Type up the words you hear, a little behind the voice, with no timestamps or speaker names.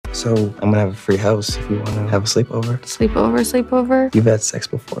So I'm gonna have a free house if you wanna have a sleepover. Sleepover? You've had sex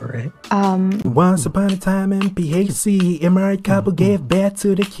before, right? Once upon a time in PHC, a married couple gave birth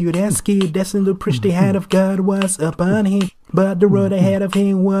to the cutest kid. Destined to preach the hand of God was upon him. But the road ahead of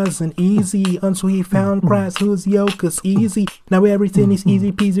him wasn't easy until he found Christ, whose yoke is easy. Now everything is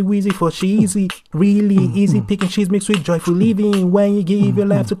easy peasy weezy for cheesy. Really easy picking cheese mixed with joyful living. When you give your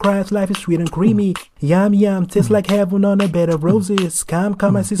life to Christ, life is sweet and creamy. Yum yum, tastes like heaven on a bed of roses. Come,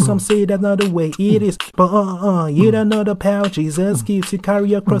 I see some say that's not the way it is. But you don't know the power Jesus gives. You carry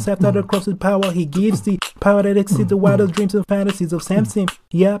your cross after the cross's power he gives thee. Power that exceeds the wildest dreams and fantasies of Samson.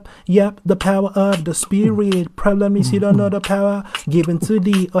 Yep, the power of the Spirit. Problem is you don't know the power given to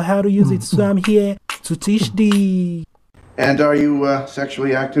thee or how to use it, so I'm here to teach thee. And are you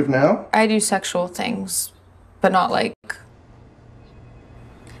sexually active now? I do sexual things, but not like...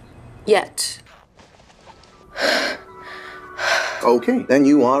 yet. Okay, then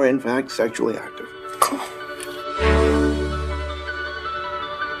you are in fact sexually active. Cool.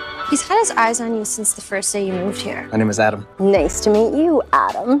 He's had his eyes on you since the first day you moved here. My name is Adam. Nice to meet you,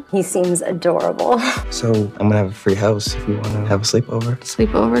 Adam. He seems adorable. So I'm gonna have a free house if you wanna have a sleepover.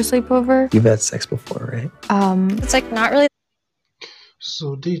 Sleepover? You've had sex before, right? It's like not really.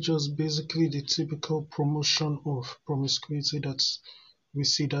 So they just basically the typical promotion of promiscuity that we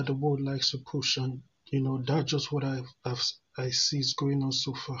see that the world likes to push, and that's just what I see is going on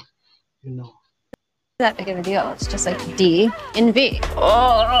so far, That big of a deal. It's just like D and V.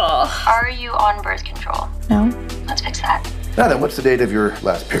 Oh. Are you on birth control? No. Let's fix that. Now then, what's the date of your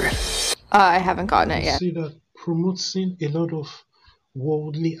last period? I haven't gotten it yet. See that promoting a lot of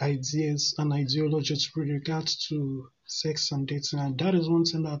worldly ideas and ideologies with regards to sex and dating, and that is one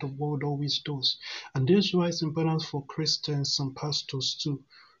thing that the world always does. And this is why it's important for Christians and pastors to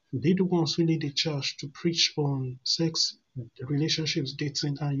be the ones who lead the church to preach on sex, relationships,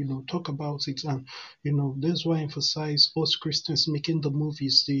 dating, and talk about it. And that's why I emphasize us Christians making the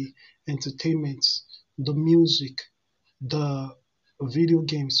movies, the entertainment, the music, the video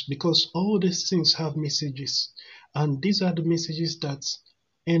games, because all these things have messages, and these are the messages that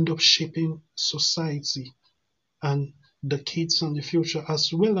end up shaping society and the kids in the future,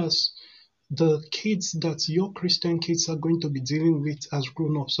 as well as the kids that your Christian kids are going to be dealing with as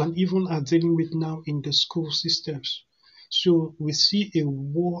grown-ups and even are dealing with now in the school systems. So we see a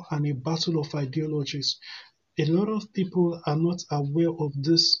war and a battle of ideologies. A lot of people are not aware of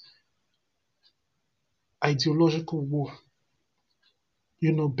this ideological war.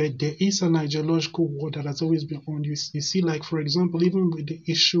 But there is an ideological war that has always been on. You see, like, for example, even with the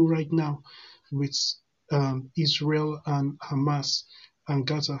issue right now with Israel and Hamas and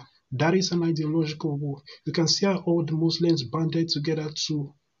Gaza, that is an ideological war. You can see how all the Muslims banded together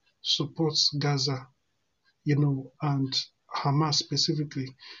to support Gaza, and Hamas specifically.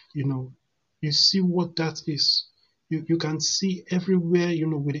 You see what that is. You can see everywhere,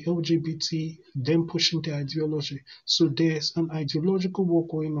 with the LGBT, them pushing their ideology. So there's an ideological war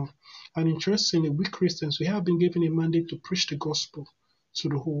going on. And interestingly, we Christians, we have been given a mandate to preach the gospel to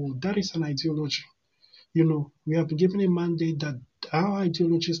the whole world. That is an ideology. We have been given a mandate that our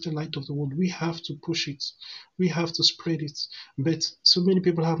ideology is the light of the world. We have to push it. We have to spread it. But so many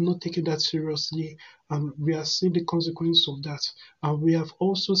people have not taken that seriously, and we are seeing the consequence of that. And we have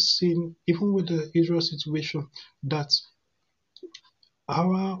also seen, even with the Israel situation, that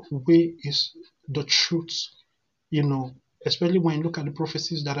our way is the truth, especially when you look at the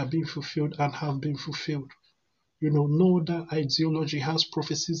prophecies that are being fulfilled and have been fulfilled. No other ideology has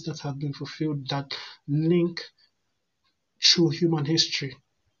prophecies that have been fulfilled that link through human history,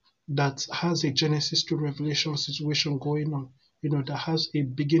 that has a Genesis to Revelation situation going on, that has a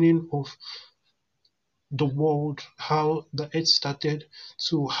beginning of the world, how the earth started,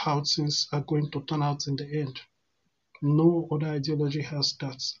 to how things are going to turn out in the end. No other ideology has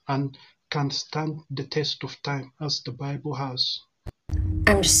that and can stand the test of time as the Bible has.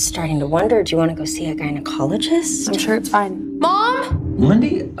 I'm just starting to wonder, do you want to go see a gynecologist? I'm sure it's fine. Mom?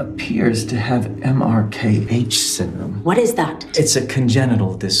 Lindy appears to have MRKH syndrome. What is that? It's a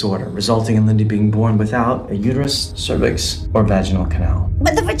congenital disorder resulting in Lindy being born without a uterus, cervix, or vaginal canal.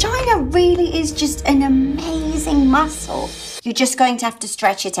 But the vagina really is just an amazing muscle. You're just going to have to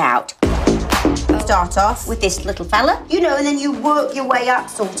stretch it out. Start off with this little fella, and then you work your way up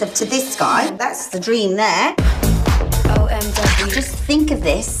sort of to this guy. That's the dream there. OMW. Just think of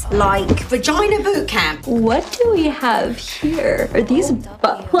this like vagina boot camp. What do we have here? Are these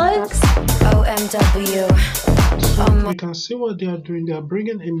butt plugs? OMW. You can see what they are doing. They are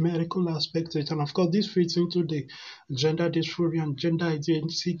bringing a medical aspect to it. And of course, this fits into the gender dysphoria and gender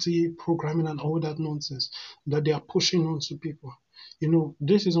identity programming and all that nonsense that they are pushing onto people.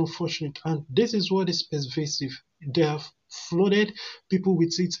 This is unfortunate, and this is what is pervasive. They have flooded people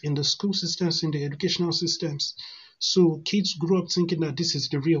with it in the school systems, in the educational systems. So kids grow up thinking that this is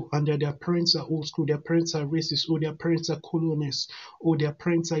the real, and that their parents are old school, their parents are racist, or their parents are colonists, or their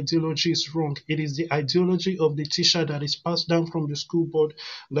parents' ideology is wrong. It is the ideology of the teacher that is passed down from the school board,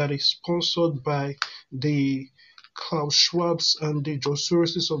 that is sponsored by the Klaus Schwabs and the George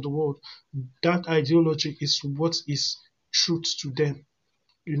Soroses of the world. That ideology is what is truth to them.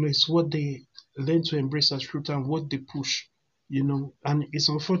 It's what they learn to embrace as truth and what they push. And it's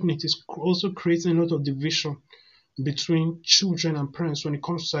unfortunate. It's also creating a lot of division between children and parents when it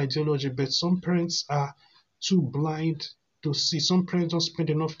comes to ideology. But some parents are too blind to see. Some parents don't spend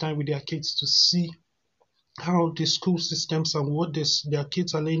enough time with their kids to see how the school systems and what their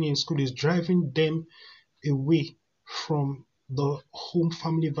kids are learning in school is driving them away from the home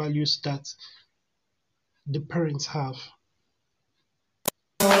family values that the parents have.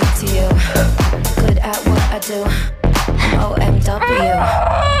 To you, good at what I do. OMW.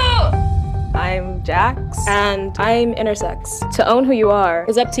 I'm Jax, and I'm intersex. To own who you are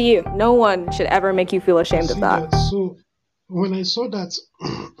is up to you. No one should ever make you feel ashamed of that. So, when I saw that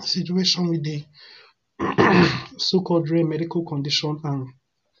situation with the so-called rare medical condition and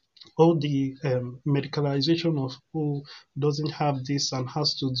all the medicalization of who doesn't have this and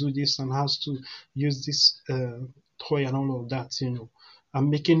has to do this and has to use this toy and all of that, and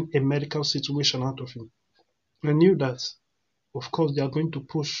making a medical situation out of it. I knew that, of course, they are going to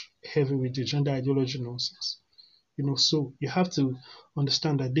push heavy with the gender ideology nonsense. So you have to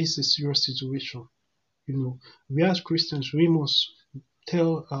understand that this is a serious situation. We as Christians, we must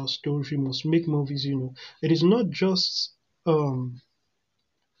tell our stories, we must make movies. It is not just a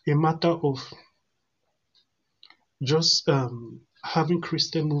matter of just having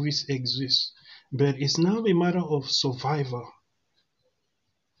Christian movies exist, but it's now a matter of survival.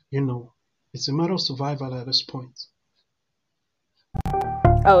 It's a matter of survival at this point.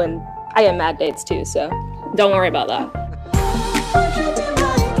 Oh, and I get mad dates too, so don't worry about that.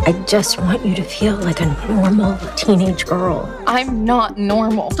 I just want you to feel like a normal teenage girl. I'm not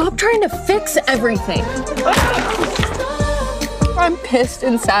normal. Stop trying to fix everything. I'm pissed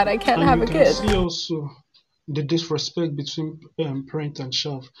and sad I can't have a kid. You can see also the disrespect between parent and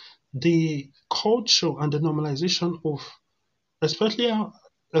child. The culture and the normalization of, especially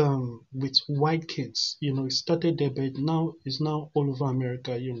with white kids, it started there, but now it's now all over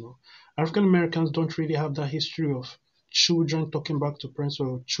America. African Americans don't really have that history of children talking back to parents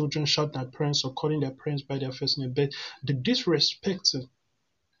or children shouting at parents or calling their parents by their first name. But the disrespecting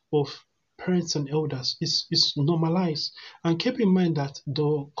of parents and elders is normalized. And keep in mind that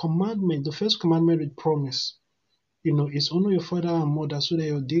the first commandment with promise, is honor your father and mother so that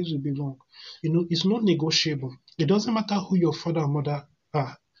your days will be long. It's not negotiable. It doesn't matter who your father and mother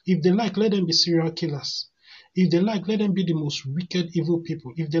are. If they like, let them be serial killers. If they like, let them be the most wicked, evil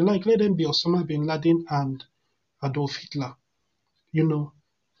people. If they like, let them be Osama bin Laden and Adolf Hitler.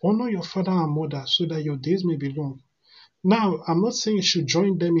 Honor your father and mother so that your days may be long. Now, I'm not saying you should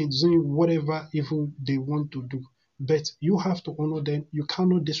join them in doing whatever evil they want to do, but you have to honor them. You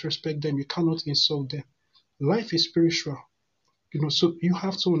cannot disrespect them. You cannot insult them. Life is spiritual. So you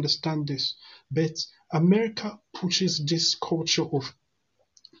have to understand this. But America pushes this culture of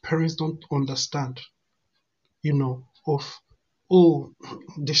parents don't understand, of,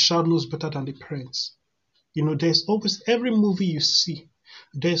 the child knows better than the parents. There's always, every movie you see,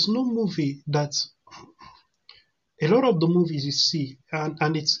 there's no movie that, a lot of the movies you see,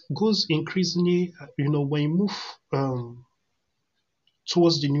 and it goes increasingly, when you move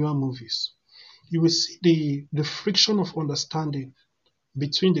towards the newer movies, you will see the friction of understanding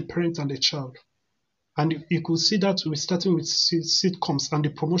between the parent and the child. And you could see that we're starting with sitcoms and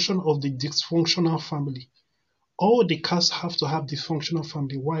the promotion of the dysfunctional family. All the casts have to have dysfunctional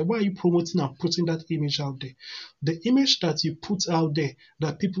family. Why? Why are you promoting and putting that image out there? The image that you put out there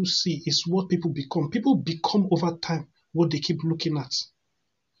that people see is what people become. People become over time what they keep looking at,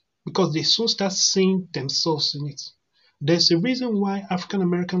 because they soon start seeing themselves in it. There's a reason why African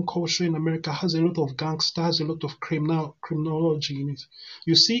American culture in America has a lot of gangsters, a lot of criminology in it.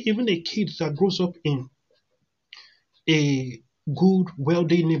 You see, even a kid that grows up in a good,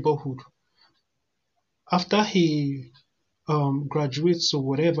 wealthy neighborhood, after he graduates or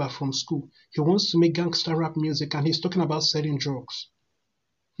whatever from school, he wants to make gangster rap music, and he's talking about selling drugs.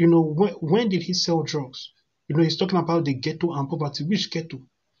 When did he sell drugs? He's talking about the ghetto and poverty. Which ghetto?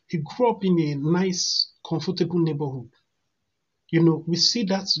 He grew up in a nice, comfortable neighborhood. We see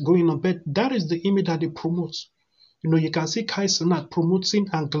that's going on, but that is the image that they promote. You can see Kai Cenat promoting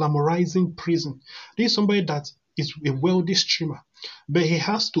and glamorizing prison. This is somebody that is a wealthy streamer, but he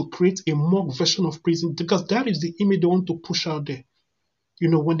has to create a mock version of prison because that is the image they want to push out there.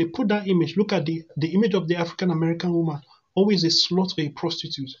 When they put that image, look at the image of the African American woman, always a slut or a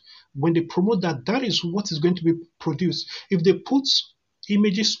prostitute. When they promote that, that is what is going to be produced. If they put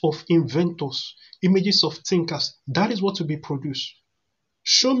images of inventors, images of thinkers, that is what will be produced.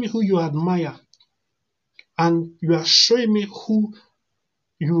 Show me who you admire, and you are showing me who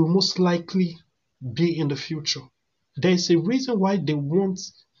you will most likely be in the future. There is a reason why they want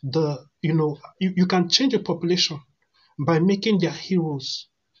you can change a population by making their heroes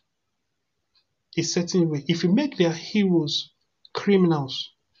a certain way. If you make their heroes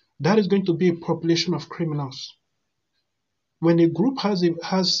criminals, that is going to be a population of criminals. When a group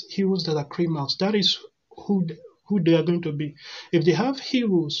has heroes that are criminals, that is who they are going to be. If they have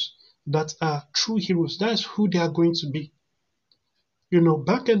heroes that are true heroes, that's who they are going to be.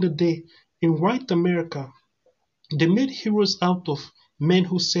 Back in the day, in white America, they made heroes out of men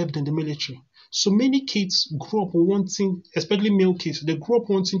who served in the military. So many kids grew up wanting, especially male kids, they grew up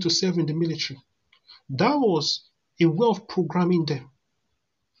wanting to serve in the military. That was a way of programming them.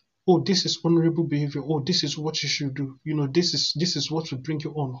 Oh, this is honorable behavior. Oh, this is what you should do. This is what will bring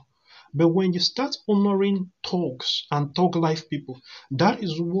you honor. But when you start honoring thugs and thug life people, that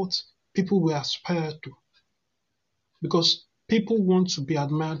is what people will aspire to. Because people want to be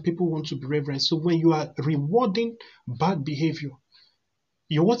admired, people want to be reverenced. So when you are rewarding bad behavior,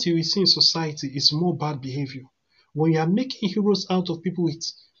 what you will see in society is more bad behavior. When you are making heroes out of people with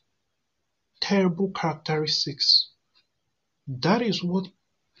terrible characteristics, that is what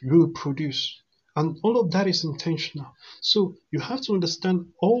you will produce. And all of that is intentional. So you have to understand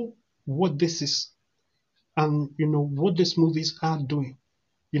all what this is and what these movies are doing.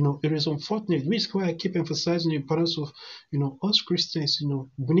 It is unfortunate, which is why I keep emphasizing the importance of us Christians.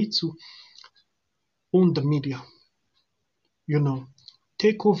 We need to own the media.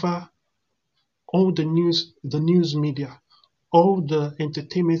 Take over all the news media, all the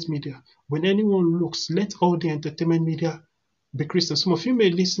entertainment media. When anyone looks, let all the entertainment media be Christian. Some of you may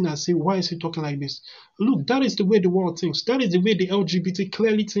listen and say, why is he talking like this? Look, that is the way the world thinks. That is the way the LGBT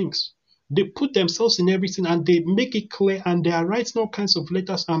clearly thinks. They put themselves in everything and they make it clear, and they are writing all kinds of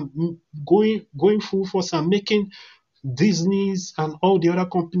letters and going full force and making Disney's and all the other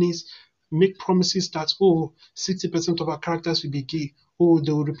companies make promises that 60% of our characters will be gay,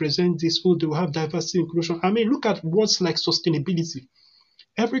 they will represent this, they will have diversity inclusion. I mean, look at words like sustainability.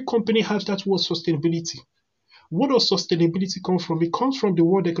 Every company has that word sustainability. What does sustainability come from? It comes from the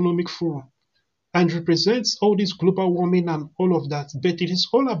World Economic Forum and represents all this global warming and all of that. But it is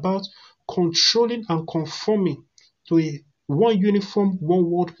all about controlling and conforming to a one uniform, one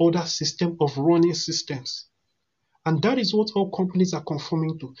world order system of running systems. And that is what all companies are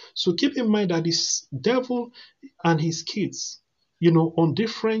conforming to. So keep in mind that this devil and his kids, on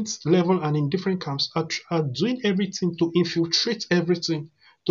different level and in different camps, are doing everything to infiltrate everything